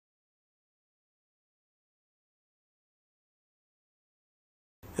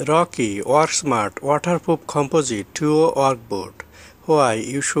Rocky Worksmart Waterproof Composite 2 Workboard. Why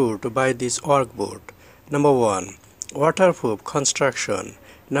you should buy this workboard? Number 1. Waterproof construction.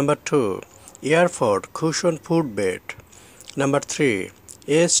 Number 2. Airport cushion footbed. Number 3.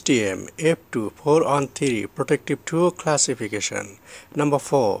 ASTM F2 4-on-3 protective tool classification. Number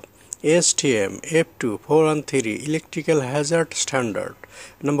 4. ASTM F2 4-on-3 electrical hazard standard.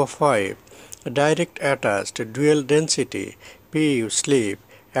 Number 5. Direct attached dual density PU slip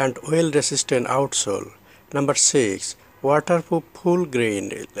and oil resistant outsole. Number 6. Waterproof full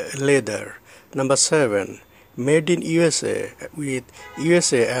grain leather. Number 7. Made in USA with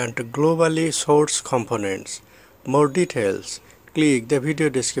USA and globally sourced components. More details, click the video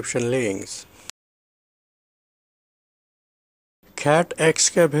description links. CAT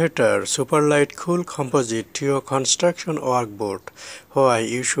Excavator Superlite Cool Composite to your construction workboard. Why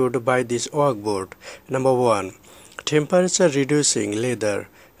you should buy this workboard? Number 1. Temperature reducing leather.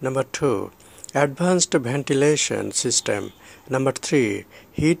 Number 2. Advanced ventilation system. Number 3.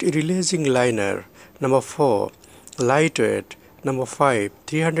 Heat releasing liner. Number 4. Lightweight. Number 5.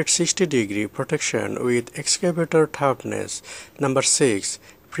 360-degree protection with excavator toughness. Number 6.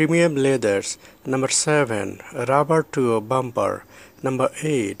 Premium leathers. Number 7. Rubber to bumper. Number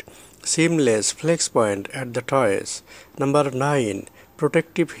 8. Seamless flex point at the toes. Number 9.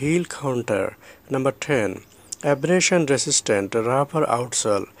 Protective heel counter. Number 10. Abrasion resistant rubber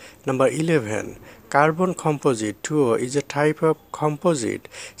outsole. Number 11. Carbon composite tool is a type of composite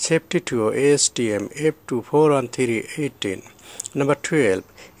safety tool ASTM F2 4-on-3 18. Number 12.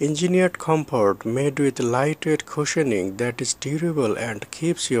 Engineered comfort made with lightweight cushioning that is durable and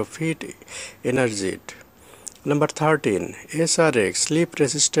keeps your feet energized. Number 13. SRX slip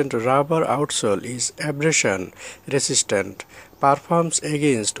resistant rubber outsole is abrasion resistant, performs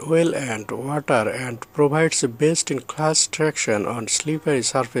against oil and water and provides best-in-class traction on slippery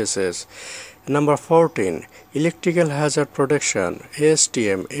surfaces. Number 14. Electrical hazard protection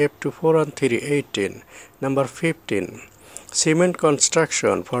ASTM F2 4-on-3 18. Number 15. Cement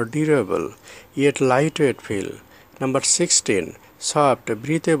construction for durable yet lightweight feel. Number 16. Soft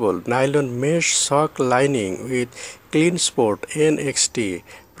breathable nylon mesh sock lining with Clean Sport NXT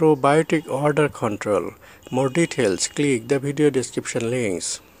probiotic odor control. More details, click the video description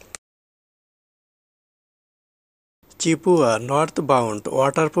links. Chipua northbound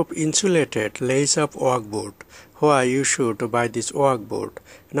waterproof insulated lace-up workboard. Why you should buy this workboard?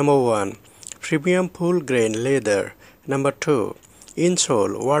 Number 1. Premium full grain leather. Number 2.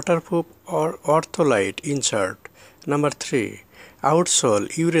 Insole waterproof or ortholite insert. Number 3. Outsole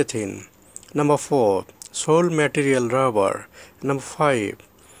urethane. Number 4. Sole material rubber. Number 5.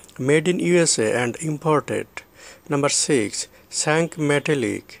 Made in USA and imported. Number 6. Shank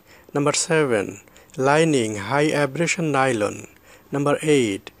metallic. Number 7. Lining high abrasion nylon. Number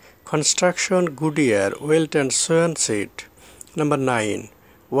 8. Construction Goodyear welt and sewn sheet. Number 9.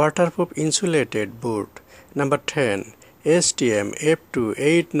 Waterproof insulated boot. Number 10. STM F2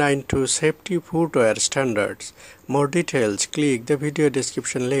 892 safety footwear standards. More details, click the video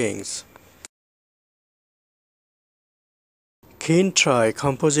description links. Troy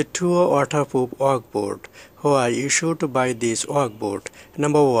Composite 2 Waterproof Workboard. Why you should buy this workboard?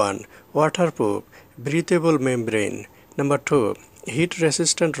 Number 1. Waterproof, breathable membrane. Number 2. Heat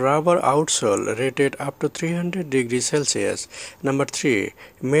resistant rubber outsole rated up to 300 degrees Celsius. Number 3.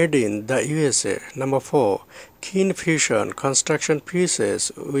 Made in the USA. Number 4. Thin fusion construction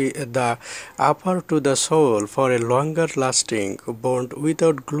pieces with the upper to the sole for a longer lasting bond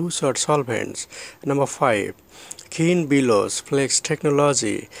without glues or solvents. Number 5. Thin billows flex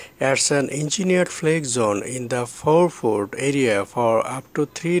technology adds an engineered flex zone in the forefoot area for up to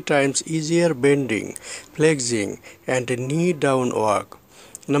 3 times easier bending, flexing, and knee down work.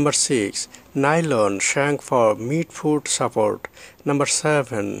 Number 6. Nylon shank for midfoot support. Number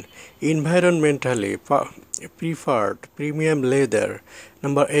 7. Environmentally preferred premium leather.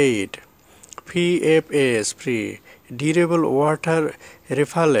 Number 8. PFAS free, durable water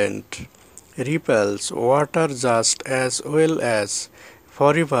repellent. Repels water just as well as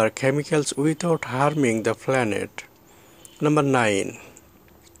forever chemicals without harming the planet. Number 9.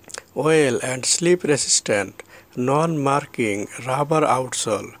 Oil and slip resistant, non-marking rubber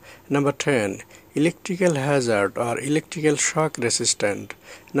outsole. Number 10. Electrical hazard or electrical shock resistant.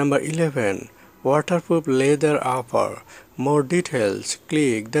 Number 11. Waterproof leather upper. More details,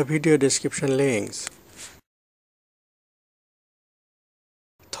 click the video description links.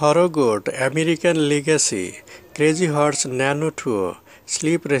 Thoroughgood American Legacy Crazy Horse Nano 2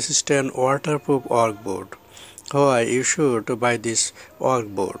 Sleep Resistant Waterproof Workboard. Why you should buy this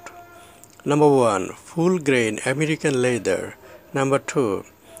workboard? Number 1. Full grain American leather. Number 2.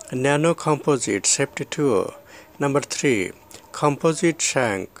 Nano Composite Safety Tool. Number 3. Composite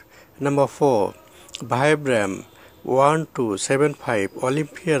Shank. Number 4. Vibram 1275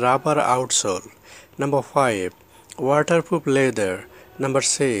 Olympia Rubber Outsole. Number 5. Waterproof Leather. Number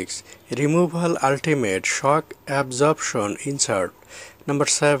 6. Removal Ultimate Shock Absorption Insert. Number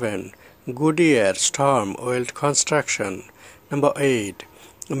 7. Goodyear Storm Weld Construction. Number 8.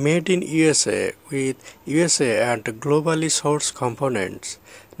 Made in USA with USA and globally sourced components.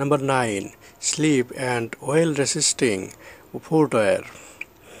 Number 9. Slip and oil resisting footwear.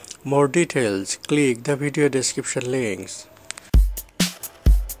 More details, click the video description links.